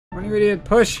on, you idiot.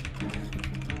 Push.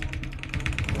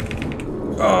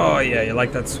 Oh, yeah, you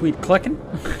like that sweet clicking?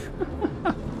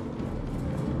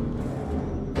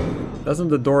 Doesn't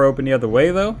the door open the other way,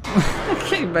 though? I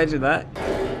can't imagine that.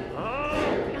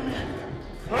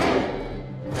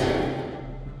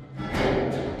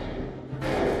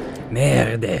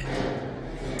 Merde.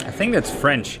 I think that's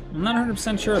French. I'm not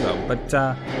 100% sure, though, but,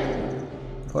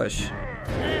 push.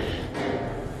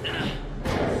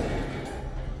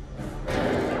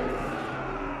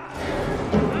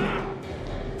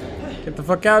 Get the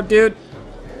fuck out, dude.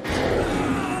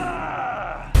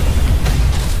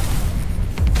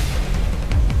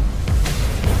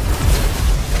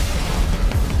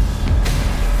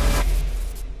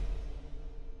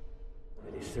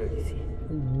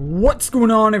 What's going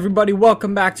on, everybody?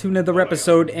 Welcome back to another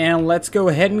episode, and let's go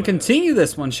ahead and continue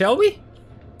this one, shall we?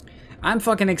 I'm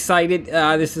fucking excited.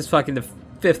 This is fucking the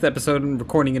 5th episode I'm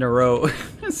recording in a row.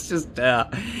 It's just,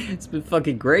 it's been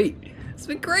fucking great. It's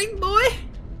been great, boy.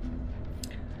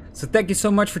 So thank you so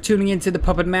much for tuning into the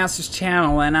Puppet Masters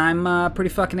channel, and I'm pretty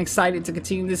fucking excited to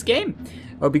continue this game.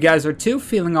 Hope you guys are too,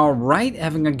 feeling alright,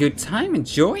 having a good time,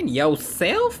 enjoying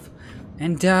yourself.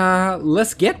 And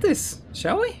let's get this,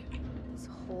 shall we?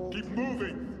 Keep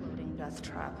moving. Loading death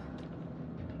trap.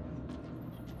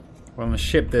 Well, on a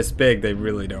ship this big, they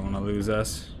really don't want to lose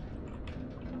us.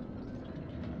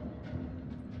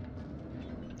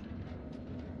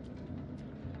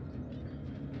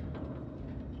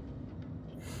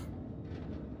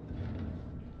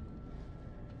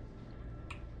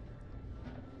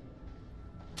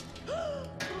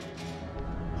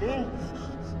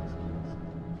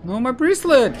 No, my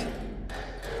bracelet!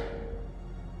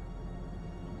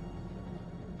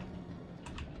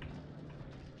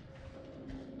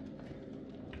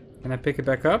 Can I pick it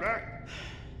back up?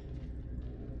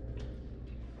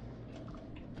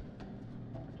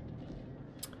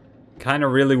 Kinda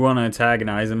really want to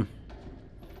antagonize him.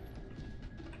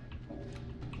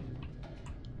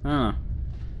 Huh.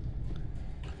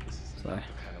 Sorry. Kind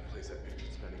of place I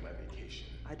pictured spending my vacation.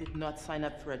 I did not sign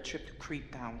up for a trip to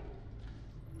Creep Town.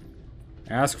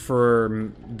 Ask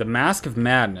for the Mask of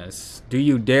Madness. Do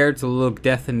you dare to look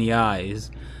death in the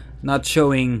eyes? Not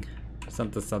showing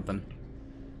something something.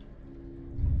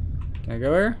 Can I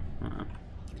go here? I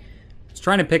was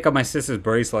trying to pick up my sister's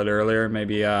bracelet earlier.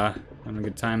 Maybe having a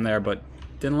good time there, but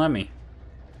didn't let me.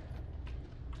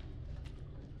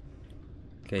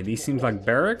 Okay, these seems like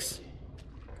barracks.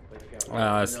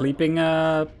 Sleeping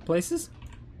places.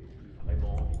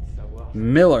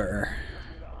 Miller.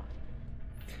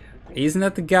 Isn't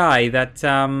that the guy that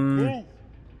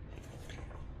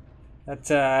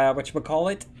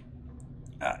whatchamacallit?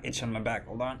 Itch on my back,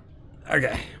 hold on.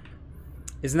 Okay.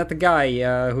 Isn't that the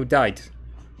guy who died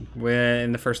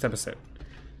in the first episode?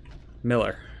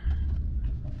 Miller.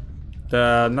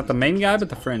 Not the main guy, but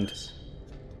the friend.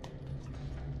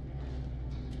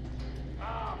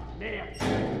 Ah,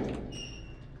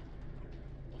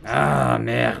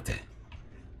 merde.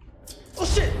 Oh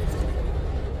shit!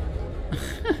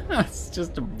 It's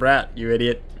just a brat, you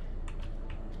idiot.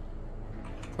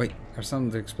 Wait, there's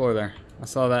something to explore there. I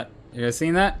saw that. You guys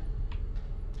seen that?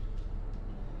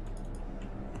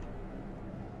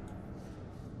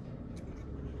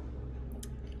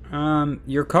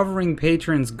 You're covering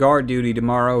Patron's guard duty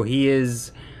tomorrow.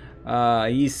 He's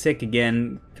sick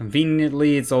again.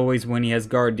 Conveniently, it's always when he has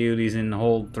guard duties in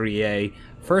hold 3A.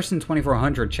 First and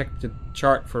 2400, check the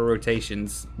chart for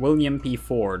rotations. William P.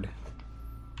 Ford.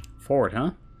 Ford,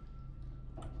 huh?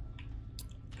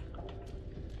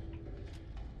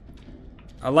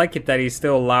 I like it that he's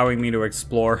still allowing me to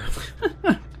explore.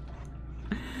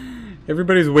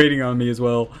 Everybody's waiting on me as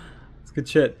well. It's good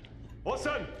shit.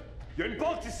 Hassan, il y a une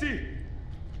porte ici.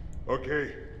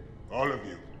 Okay, all of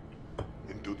you,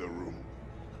 into the room.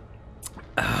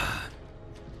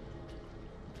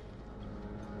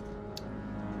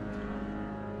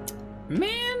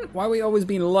 Man, why are we always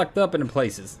being locked up in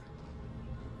places?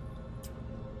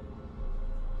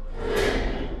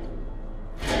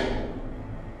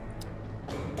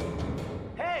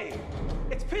 Hey,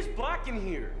 it's pitch black in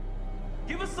here.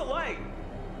 Give us a light.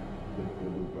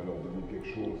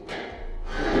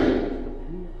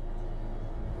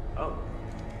 Oh.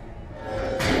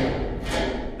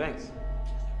 Thanks.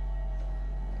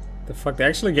 The fuck, they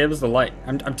actually gave us the light.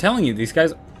 I'm telling you, these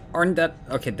guys aren't that...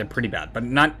 Okay, they're pretty bad, but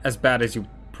not as bad as you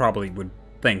probably would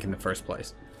think in the first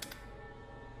place.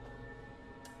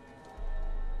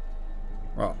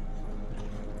 Well,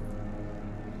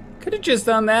 could have just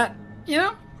done that, you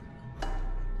know?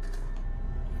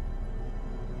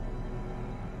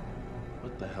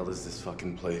 What the hell is this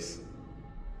fucking place?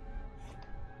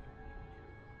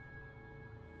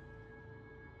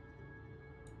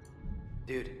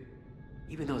 Dude,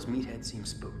 even those meatheads seem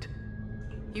spooked.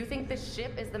 You think this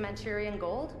ship is the Manchurian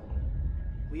gold?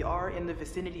 We are in the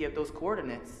vicinity of those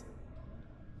coordinates.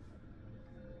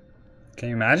 Can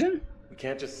you imagine? We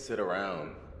can't just sit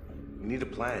around. We need a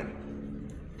plan.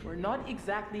 We're not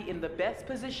exactly in the best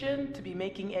position to be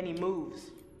making any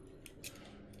moves.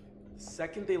 The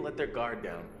second they let their guard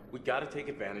down, we gotta take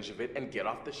advantage of it and get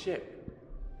off the ship.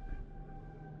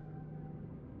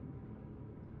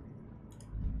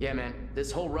 Yeah, man,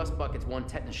 this whole rust bucket's one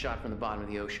tetanus shot from the bottom of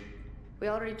the ocean. We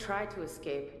already tried to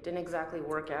escape. Didn't exactly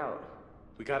work out.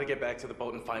 We gotta get back to the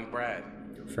boat and find Brad.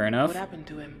 Fair enough. What happened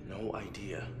to him? No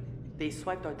idea. They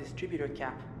swiped our distributor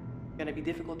cap. Gonna be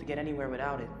difficult to get anywhere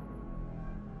without it.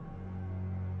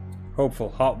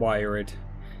 Hopeful. Hotwire it.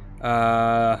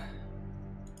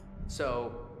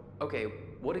 So, okay,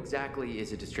 what exactly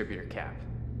is a distributor cap?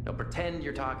 Now pretend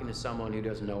you're talking to someone who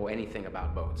doesn't know anything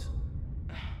about boats.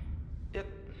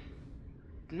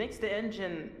 It makes the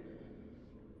engine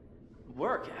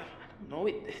work. I don't know.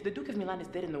 The Duke of Milan is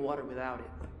dead in the water without it.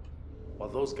 While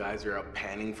those guys are out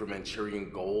panning for Manchurian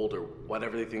gold or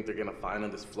whatever they think they're gonna find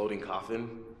on this floating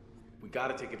coffin, we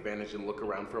gotta take advantage and look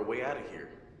around for a way out of here.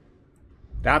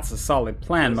 That's a solid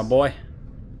plan, my boy.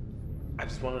 I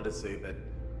just wanted to say that,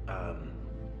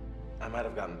 I might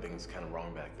have gotten things kind of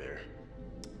wrong back there.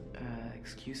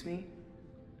 Excuse me?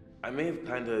 I may have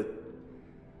kind of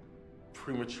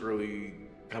prematurely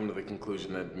come to the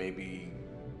conclusion that maybe,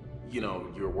 you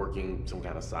know, you're working some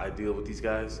kind of side deal with these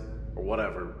guys, or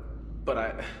whatever. But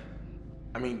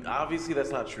I mean, obviously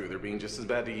that's not true. They're being just as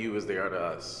bad to you as they are to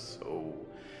us, so,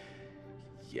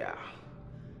 yeah.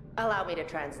 Allow me to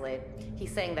translate.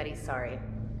 He's saying that he's sorry.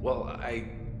 Well,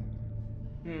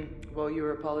 Well,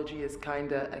 your apology is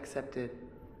kinda accepted.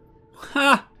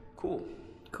 Ha! Cool.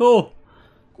 Cool.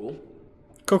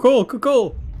 Cool.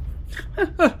 Cool.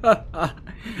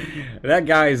 That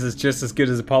guy is just as good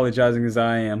as apologizing as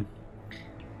I am.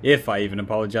 If I even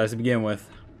apologize to begin with.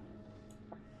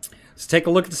 Let's take a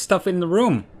look at the stuff in the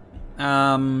room.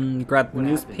 Grab the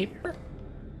newspaper.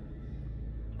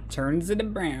 Turns it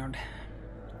around.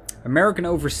 American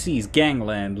Overseas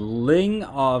Gangland, Ling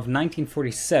of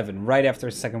 1947, right after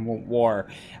the Second World War.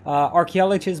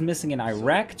 Archaeologists missing in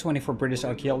Iraq. 24 British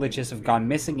archaeologists have gone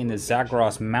missing in the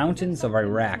Zagros Mountains of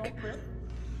Iraq.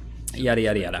 Yada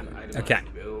yada yada. Okay.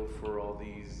 Bill for all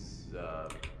these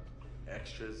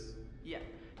extras. Yeah.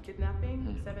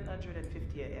 Kidnapping,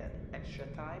 750 extra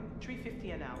time,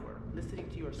 350 an hour. Listening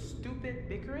to your stupid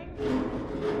bickering.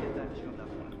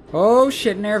 Oh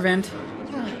shit, an air vent.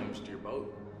 Damage to your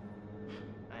boat.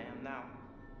 I am now.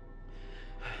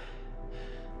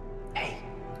 Hey,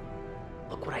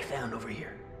 look what I found over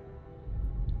here.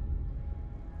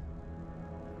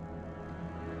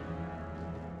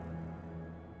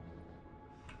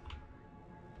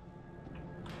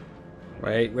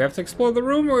 Wait, we have to explore the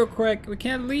room real quick. We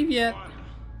can't leave yet.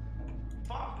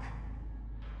 Fuck!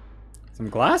 Some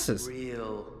glasses.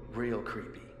 Real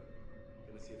creepy.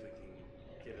 Gonna see if I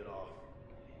can get it off.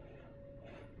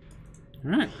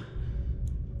 Alright.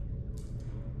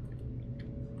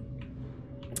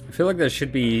 I feel like there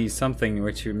should be something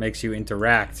which makes you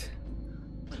interact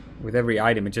with every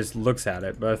item. It just looks at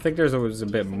it, but I think there's always a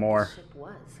bit more.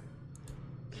 Alright,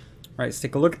 let's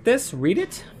take a look at this. Read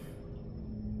it.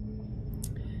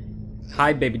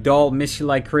 Hi, baby doll. Miss you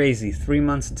like crazy. 3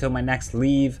 months until my next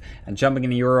leave and jumping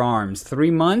into your arms.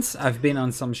 3 months? I've been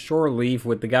on some shore leave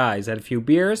with the guys. Had a few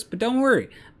beers, but don't worry.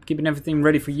 I'm keeping everything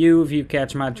ready for you if you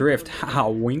catch my drift. Haha,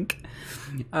 wink.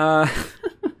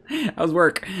 How's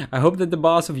work? I hope that the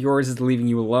boss of yours is leaving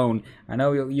you alone. I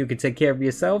know you can take care of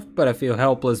yourself, but I feel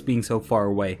helpless being so far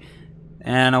away.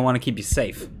 And I want to keep you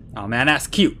safe. Oh man, that's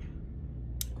cute.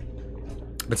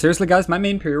 But seriously, guys, my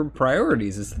main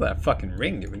priorities is that fucking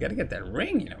ring, dude. We gotta get that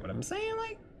ring, you know what I'm saying?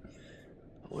 Like,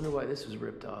 I wonder why this was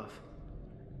ripped off.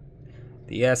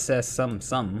 the SS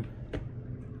something.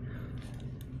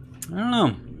 I don't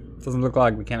know. Doesn't look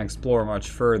like we can explore much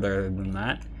further than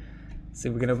that. See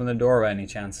if we can open the door by any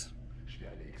chance. Je vais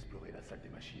aller explorer la salle des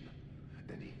machines.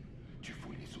 Danny, tu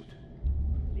fouilles les soutes.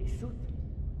 Les soutes?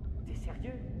 T'es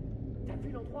sérieux? T'as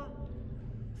vu l'endroit?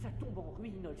 Ça tombe en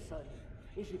ruine au sol.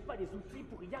 Et j'ai pas les outils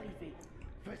pour y arriver.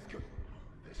 Fais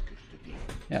ce que je te dis.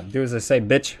 Yeah, do as I say,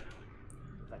 bitch.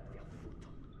 Va te faire foutre.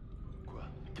 Quoi?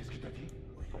 Qu'est-ce que t'as dit?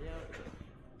 Rien.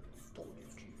 Trop du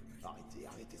cul.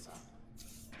 Arrêtez ça.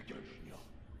 Ta gueule, Junior.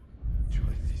 Tu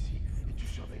restes ici et tu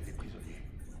surveilles les prisonniers.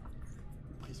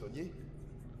 Prisonniers?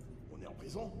 On est en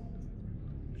prison?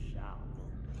 Charmant.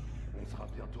 On sera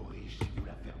bientôt riche si vous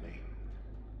la fermez.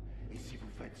 Et si vous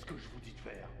faites ce que je vous dis de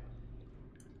faire.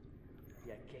 Il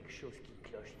y a quelque chose qui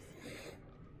cloche ici.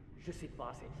 Je sais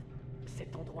pas,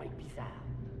 cet endroit est bizarre.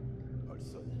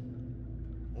 Olson,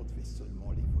 on devait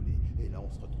seulement les voler. Et là,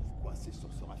 on se retrouve coincé sur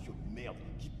ce rafio de merde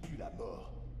qui pue la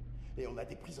mort. Et on a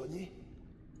des prisonniers.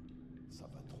 Ça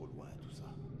va trop loin, tout ça.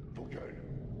 Vos gueules.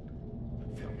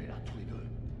 Fermez-la tous les deux.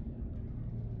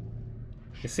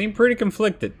 You seem pretty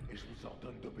conflicted. Et je vous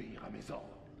ordonne d'obéir à mes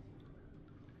ordres.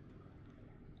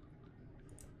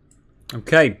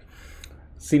 Okay.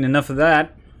 Seen enough of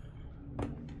that.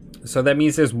 So that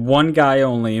means there's one guy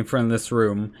only in front of this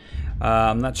room.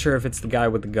 I'm not sure if it's the guy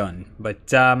with the gun,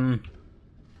 but alright.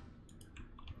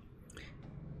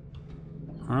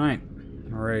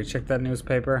 Alright, check that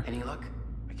newspaper. Any luck?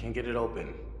 I can't get it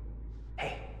open.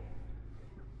 Hey,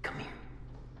 come here.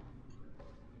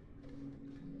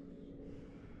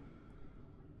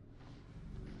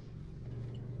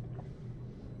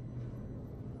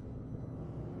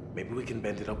 Maybe we can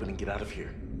bend it open and get out of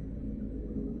here.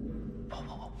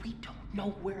 Whoa, we don't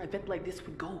know where an event like this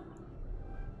would go.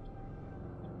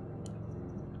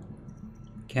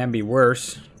 Can be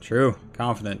worse. True.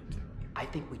 Confident. I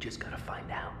think we just gotta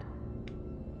find out.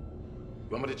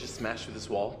 You want me to just smash through this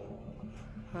wall?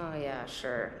 Oh yeah,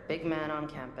 sure. Big man on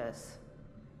campus.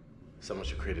 Someone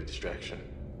should create a distraction.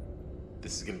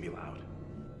 This is gonna be loud.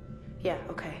 Yeah,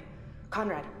 okay.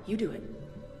 Conrad, you do it.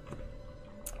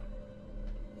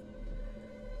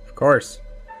 Of course.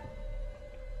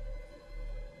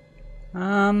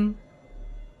 Let's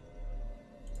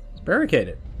barricade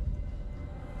it.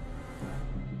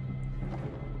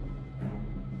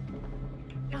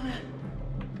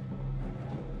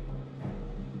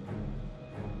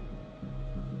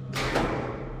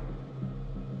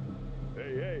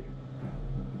 Hey.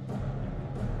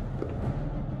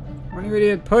 What you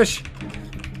idiot? Push.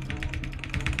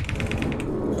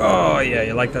 Oh yeah,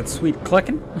 you like that sweet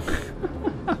clicking?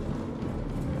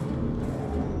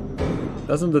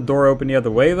 Doesn't the door open the other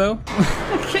way though?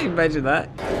 Can't you imagine that?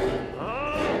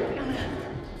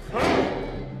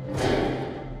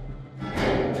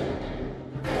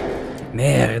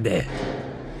 Merde.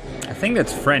 I think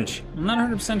that's French. I'm not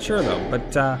 100% sure though,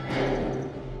 but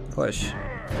push.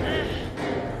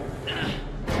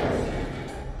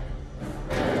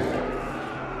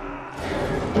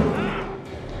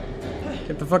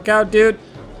 Get the fuck out, dude.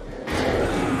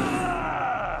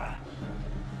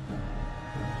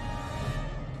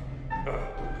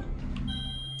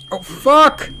 Oh,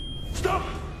 fuck! Stop!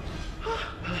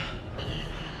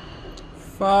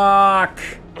 Fuck!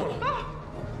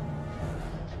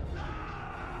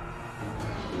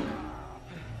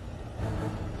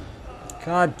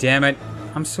 God damn it.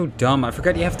 I'm so dumb. I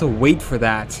forgot you have to wait for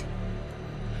that.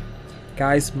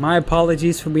 Guys, my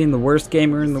apologies for being the worst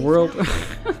gamer in the world.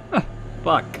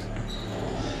 Fuck.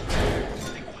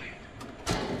 Stay quiet.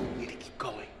 We need to keep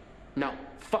going. No,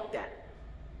 fuck that.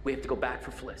 We have to go back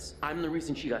for Fliss. I'm the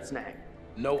reason she got snagged.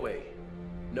 No way.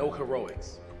 No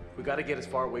heroics. We gotta get as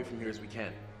far away from here as we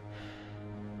can.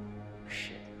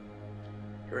 Shit.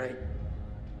 You're right.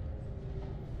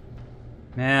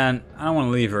 Man, I don't want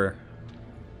to leave her.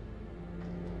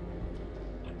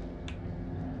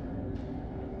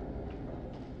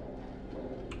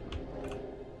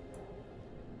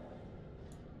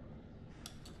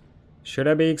 Should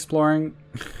I be exploring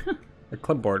the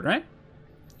clipboard, right?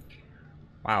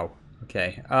 Wow.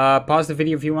 Okay. Pause the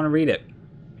video if you want to read it.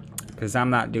 Because I'm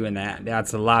not doing that.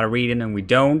 That's a lot of reading and we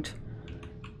don't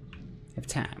have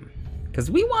time.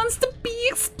 Because we wants to be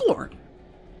exploring.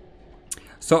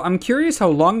 So I'm curious how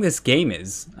long this game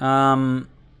is. I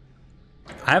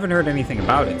haven't heard anything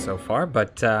about it so far,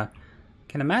 but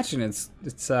can imagine it's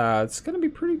gonna be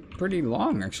pretty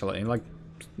long actually. Like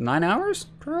 9 hours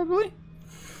probably.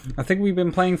 I think we've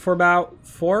been playing for about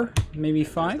 4, maybe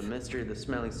 5. The mystery of the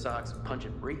smelly socks and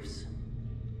punching briefs.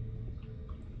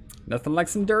 Nothing like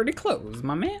some dirty clothes,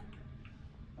 my man.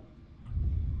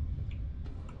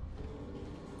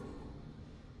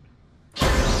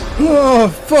 Oh,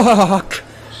 fuck!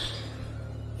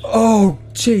 Oh,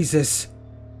 Jesus.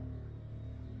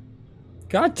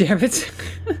 God damn it.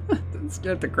 That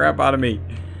scared the crap out of me.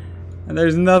 And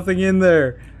there's nothing in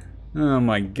there. Oh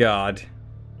my god.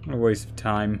 What a waste of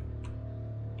time.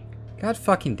 God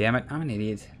fucking damn it. I'm an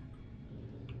idiot.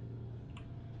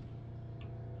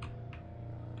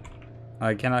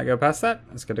 I cannot go past that.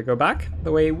 It's gonna go back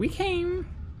the way we came.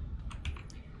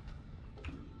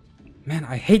 Man,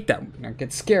 I hate that. I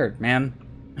get scared, man.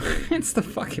 It's the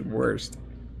fucking worst.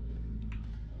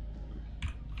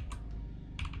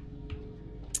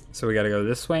 So we gotta go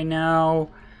this way now.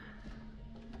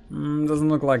 Doesn't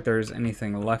look like there's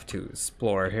anything left to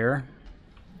explore here.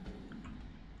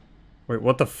 Wait,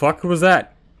 what the fuck was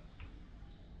that?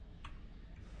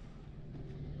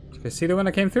 Did you guys see the one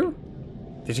that came through?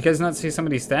 Did you guys not see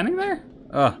somebody standing there?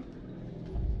 Ugh.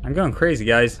 I'm going crazy,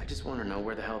 guys. I just want to know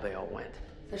where the hell they all went.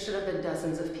 There should have been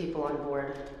dozens of people on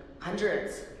board.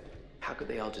 Hundreds. How could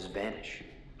they all just vanish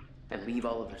and leave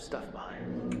all of their stuff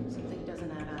behind? Something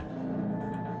doesn't add up.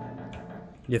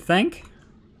 You think?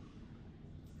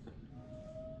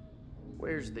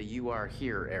 Where's the "you are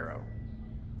here" arrow?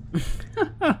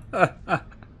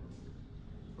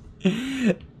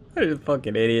 What a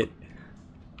fucking idiot.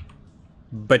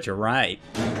 But you're right.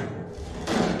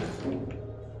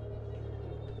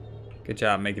 Good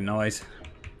job making noise.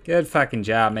 Good fucking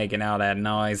job making all that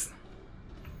noise.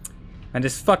 And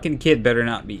this fucking kid better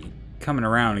not be coming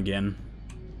around again.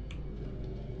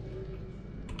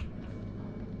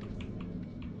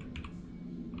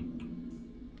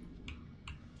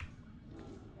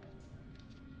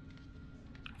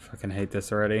 Fucking hate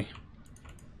this already.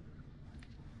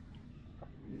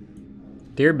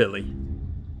 Dear Billy.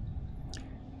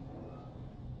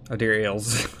 Oh, dear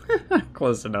Eels.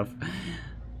 Close enough.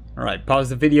 Alright, pause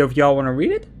the video if y'all want to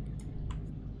read it.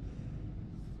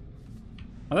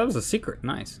 Oh, that was a secret.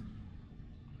 Nice.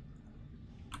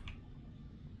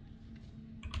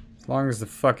 As long as the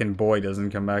fucking boy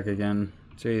doesn't come back again.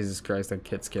 Jesus Christ, that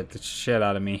kid scared the shit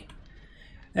out of me.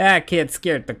 That kid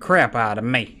scared the crap out of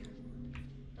me.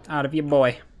 Out of you,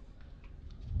 boy.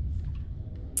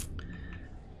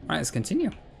 Alright, let's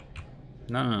continue.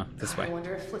 No, this way. I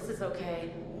wonder if Fliss is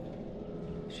okay.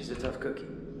 She's a tough cookie.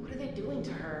 What are they doing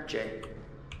to her? Jay,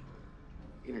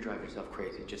 you're gonna drive yourself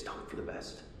crazy. Just hope for the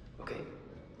best, okay?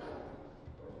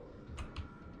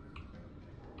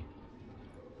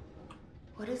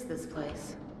 What is this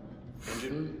place?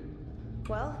 Engine room?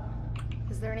 Well,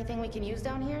 is there anything we can use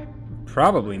down here?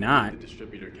 Probably not. The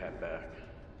distributor cat back.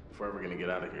 If we're ever gonna get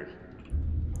out of here.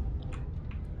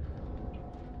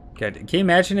 God, can you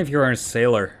imagine if you were a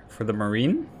sailor for the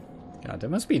Marine? God, that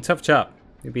must be a tough job.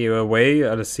 You'd be away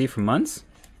out of sea for months?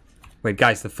 Wait,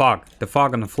 guys, the fog. The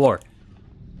fog on the floor.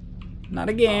 Not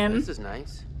again. Oh, this is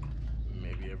nice.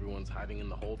 Maybe everyone's hiding in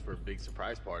the hold for a big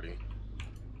surprise party.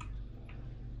 I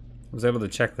was able to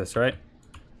check this, right?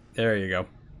 There you go.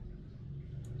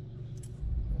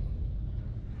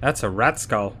 That's a rat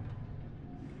skull.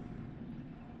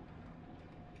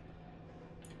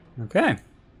 Okay.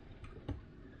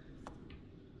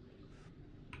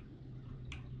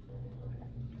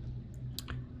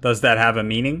 Does that have a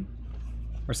meaning?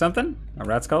 Or something? A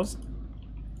rat skulls?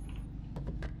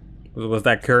 Was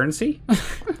that currency?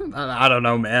 I don't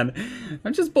know, man.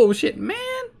 I'm just bullshit, man.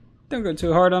 Don't go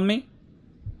too hard on me.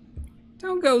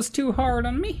 Don't go too hard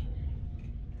on me.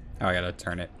 Oh, I gotta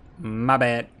turn it. My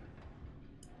bad.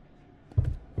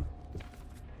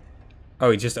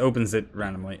 Oh, he just opens it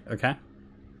randomly. Okay.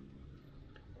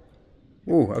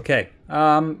 Ooh, okay.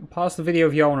 Pause the video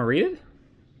if y'all want to read it.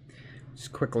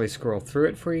 Just quickly scroll through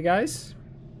it for you guys.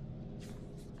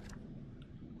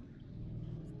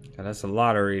 God, that's a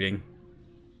lot of reading.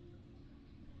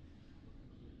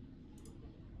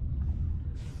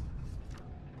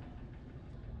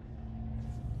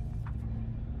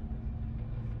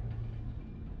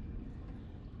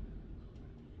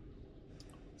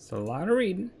 It's a lot of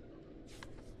reading.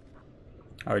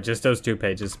 Oh, just those 2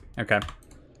 pages. Okay.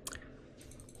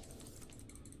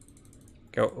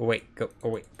 Go away, go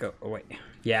away, go away.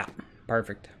 Yeah,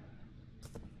 perfect.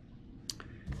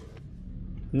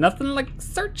 Nothing like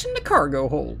searching the cargo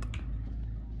hold.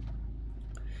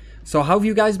 So how have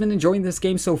you guys been enjoying this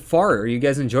game so far? Are you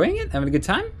guys enjoying it? Having a good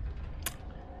time?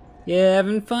 Yeah,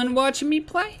 having fun watching me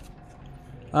play?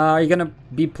 Are you gonna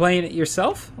be playing it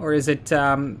yourself? Or is it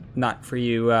not for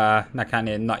you,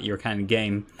 not your kind of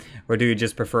game? Or do you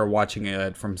just prefer watching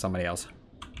it from somebody else?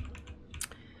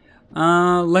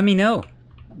 Let me know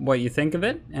what you think of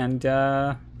it, and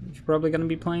you're probably gonna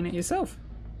be playing it yourself.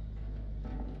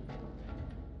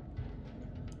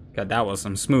 God, that was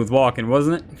some smooth walking,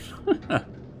 wasn't it?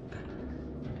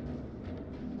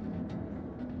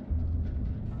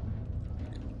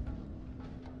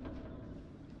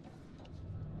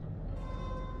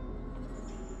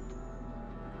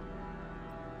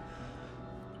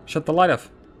 Shut the light off.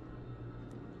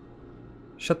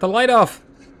 Shut the light off.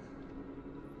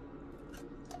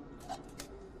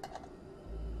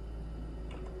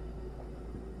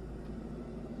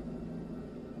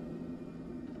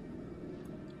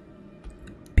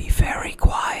 Be very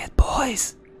quiet,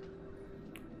 boys.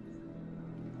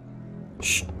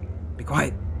 Shh. Be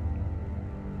quiet.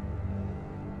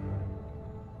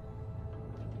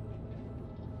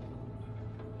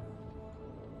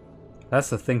 That's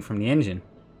the thing from the engine.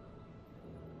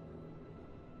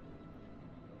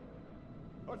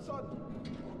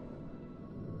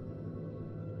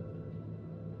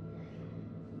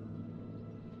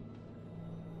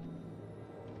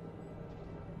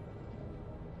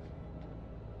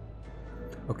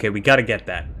 Okay, we gotta get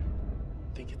that.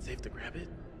 Think it's safe to grab it?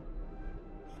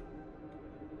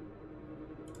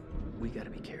 We gotta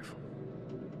be careful.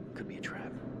 Could be a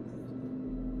trap.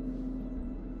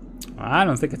 I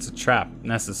don't think it's a trap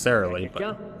necessarily, but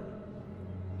Quelqu'un?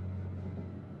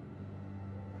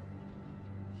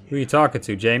 who are you talking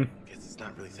to, James? Guess it's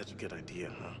not really such a good idea,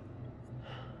 huh?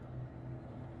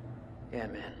 Yeah,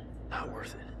 man. Not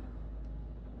worth it.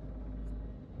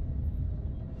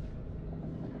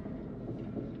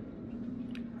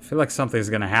 I feel like something's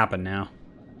gonna happen now.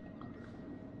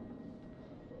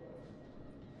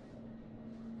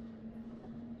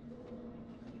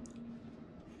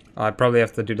 Oh, I probably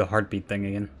have to do the heartbeat thing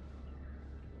again.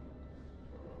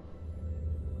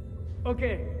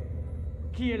 Ok.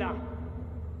 Qui est là?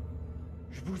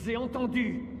 Je vous ai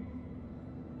entendu.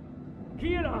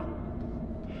 Qui est là?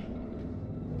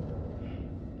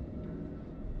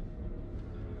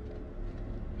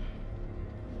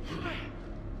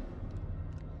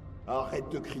 Arrête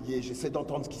de crier, j'essaie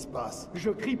d'entendre ce qui se passe. Je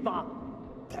crie pas.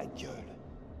 Ta gueule.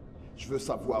 Je veux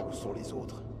savoir où sont les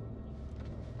autres.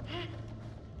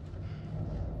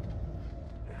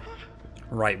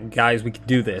 Right, guys, we can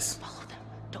do this. Follow them.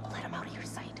 Don't let them out of your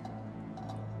sight.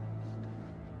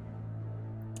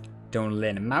 Don't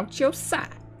let him out your sight.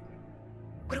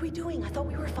 What are we doing? I thought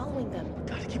we were following them.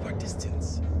 Gotta keep our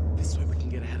distance. This way we can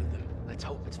get ahead of them. Let's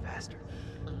hope it's faster.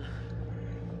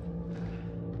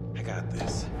 I got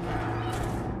this.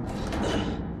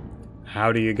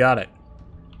 How do you got it?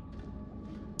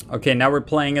 Okay, now we're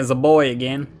playing as a boy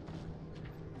again.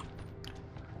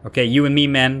 Okay, you and me,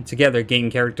 man, together, game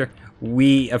character.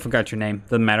 I forgot your name.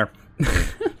 Doesn't matter.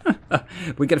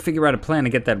 We gotta figure out a plan to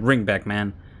get that ring back,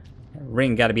 man. That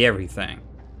ring gotta be everything.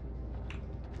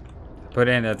 Put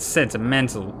in a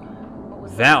sentimental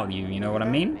value, you know what I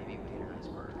mean? Maybe we need an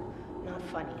iceberg. Not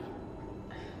funny.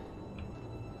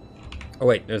 Oh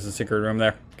wait, there's a secret room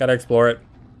there. Gotta explore it.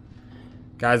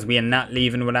 Guys, we are not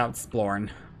leaving without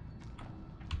exploring.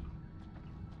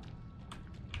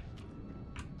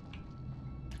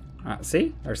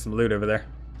 See? There's some loot over there.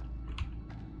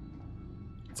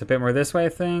 It's a bit more this way, I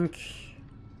think.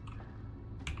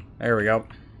 There we go.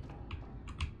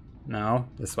 No,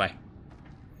 this way.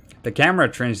 The camera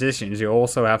transitions, you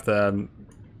also have to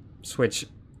switch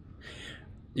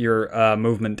your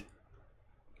movement.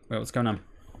 Wait, what's going on?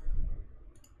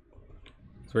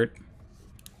 It's weird.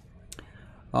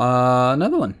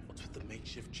 Another one. What's with the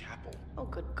makeshift chapel? Oh,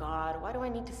 good God. Why do I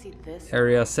need to see this?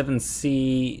 Area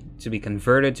 7C to be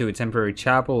converted to a temporary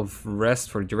chapel of rest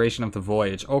for the duration of the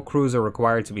voyage. All crews are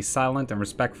required to be silent and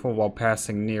respectful while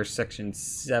passing near section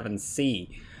 7C.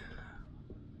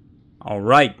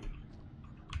 Alright.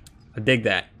 I dig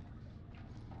that.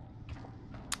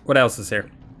 What else is here?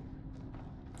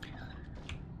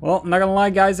 Well, I'm not gonna lie,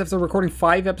 guys, after recording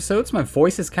 5 episodes, my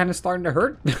voice is kind of starting to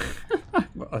hurt.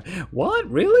 What?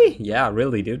 Really? Yeah,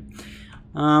 really, dude.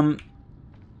 But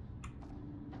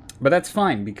that's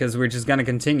fine, because we're just gonna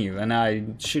continue, and I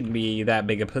shouldn't be that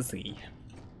big a pussy.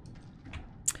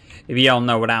 If y'all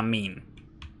know what I mean.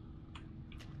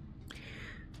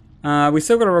 We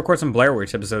still gotta record some Blair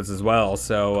Witch episodes as well,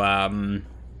 so,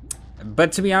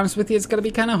 but to be honest with you, it's gonna be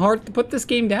kind of hard to put this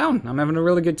game down. I'm having a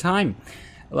really good time.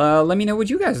 Let me know what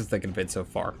you guys are thinking of it so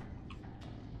far.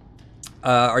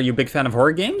 Are you a big fan of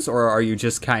horror games, or are you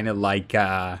just kind of like,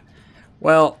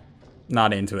 well,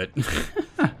 not into it?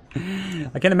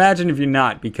 I can imagine if you're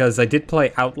not, because I did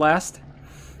play Outlast,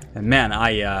 and man,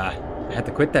 I had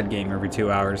to quit that game every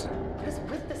 2 hours. What is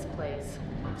with this place?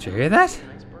 Did you hear that?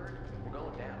 Iceberg? We're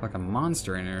going down. Like a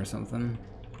monster in it or something.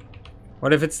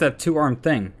 What if it's that 2-armed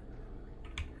thing?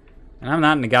 And I'm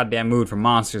not in the goddamn mood for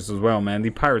monsters as well, man.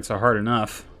 These pirates are hard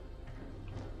enough.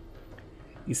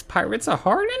 These pirates are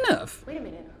hard enough. Wait a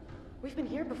minute. We've been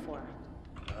here before.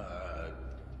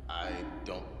 I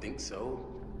don't think so.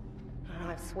 Oh,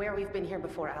 I swear we've been here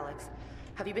before, Alex.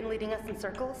 Have you been leading us in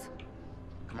circles?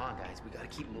 Come on, guys. We gotta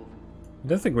keep moving. I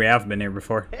don't think we have been here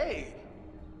before. Hey!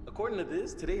 According to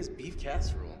this, today is beef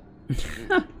casserole.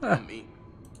 Me.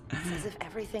 It's as if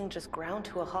everything just ground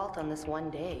to a halt on this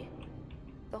one day.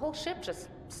 The whole ship just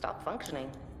stopped functioning.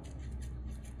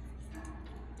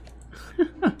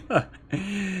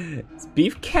 It's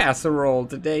beef casserole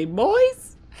today,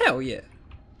 boys. Hell yeah.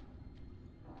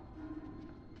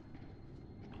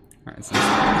 Alright,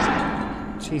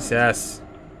 so Jesus.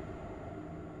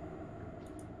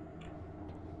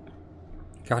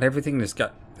 God, everything just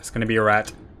got. It's gonna be a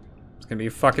rat. It's gonna be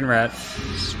a fucking rat.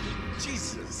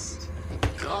 Jesus.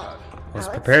 God. I was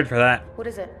Alex? prepared for that. What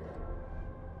is it?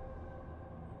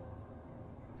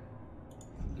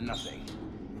 Nothing.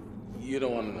 You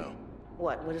don't want to know.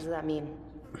 What? What does that mean?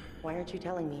 Why aren't you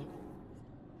telling me?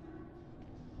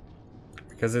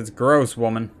 Because it's gross,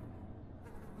 woman.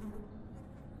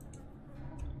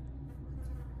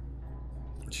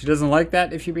 She doesn't like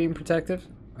that if you're being protective?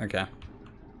 Okay.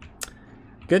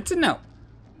 Good to know.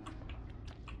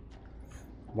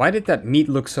 Why did that meat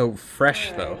look so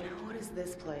fresh, though? What is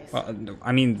this place?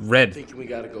 I mean, red I think we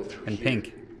gotta go through and here.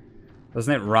 pink.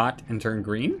 Doesn't it rot and turn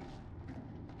green?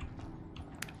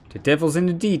 The devil's in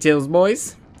the details,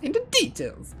 boys. In the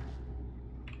details.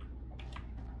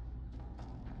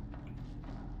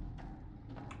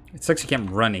 It sucks you can't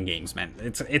run in games, man.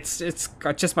 It's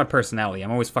just my personality.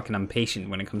 I'm always fucking impatient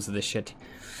when it comes to this shit.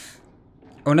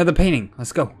 Oh, another painting.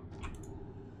 Let's go.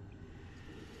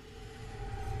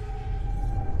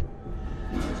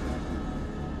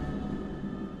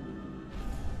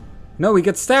 No, he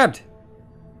gets stabbed.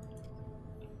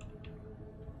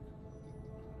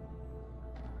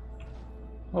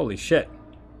 Holy shit.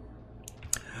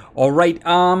 Alright,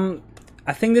 I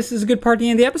think this is a good part to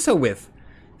end the episode with.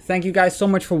 Thank you guys so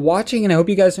much for watching, and I hope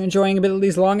you guys are enjoying a bit of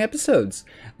these long episodes.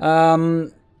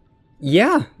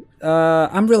 Yeah,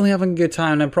 I'm really having a good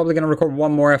time, and I'm probably going to record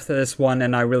one more after this one,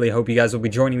 and I really hope you guys will be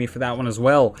joining me for that one as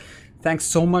well. Thanks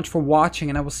so much for watching,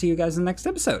 and I will see you guys in the next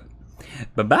episode.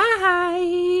 Bye-bye!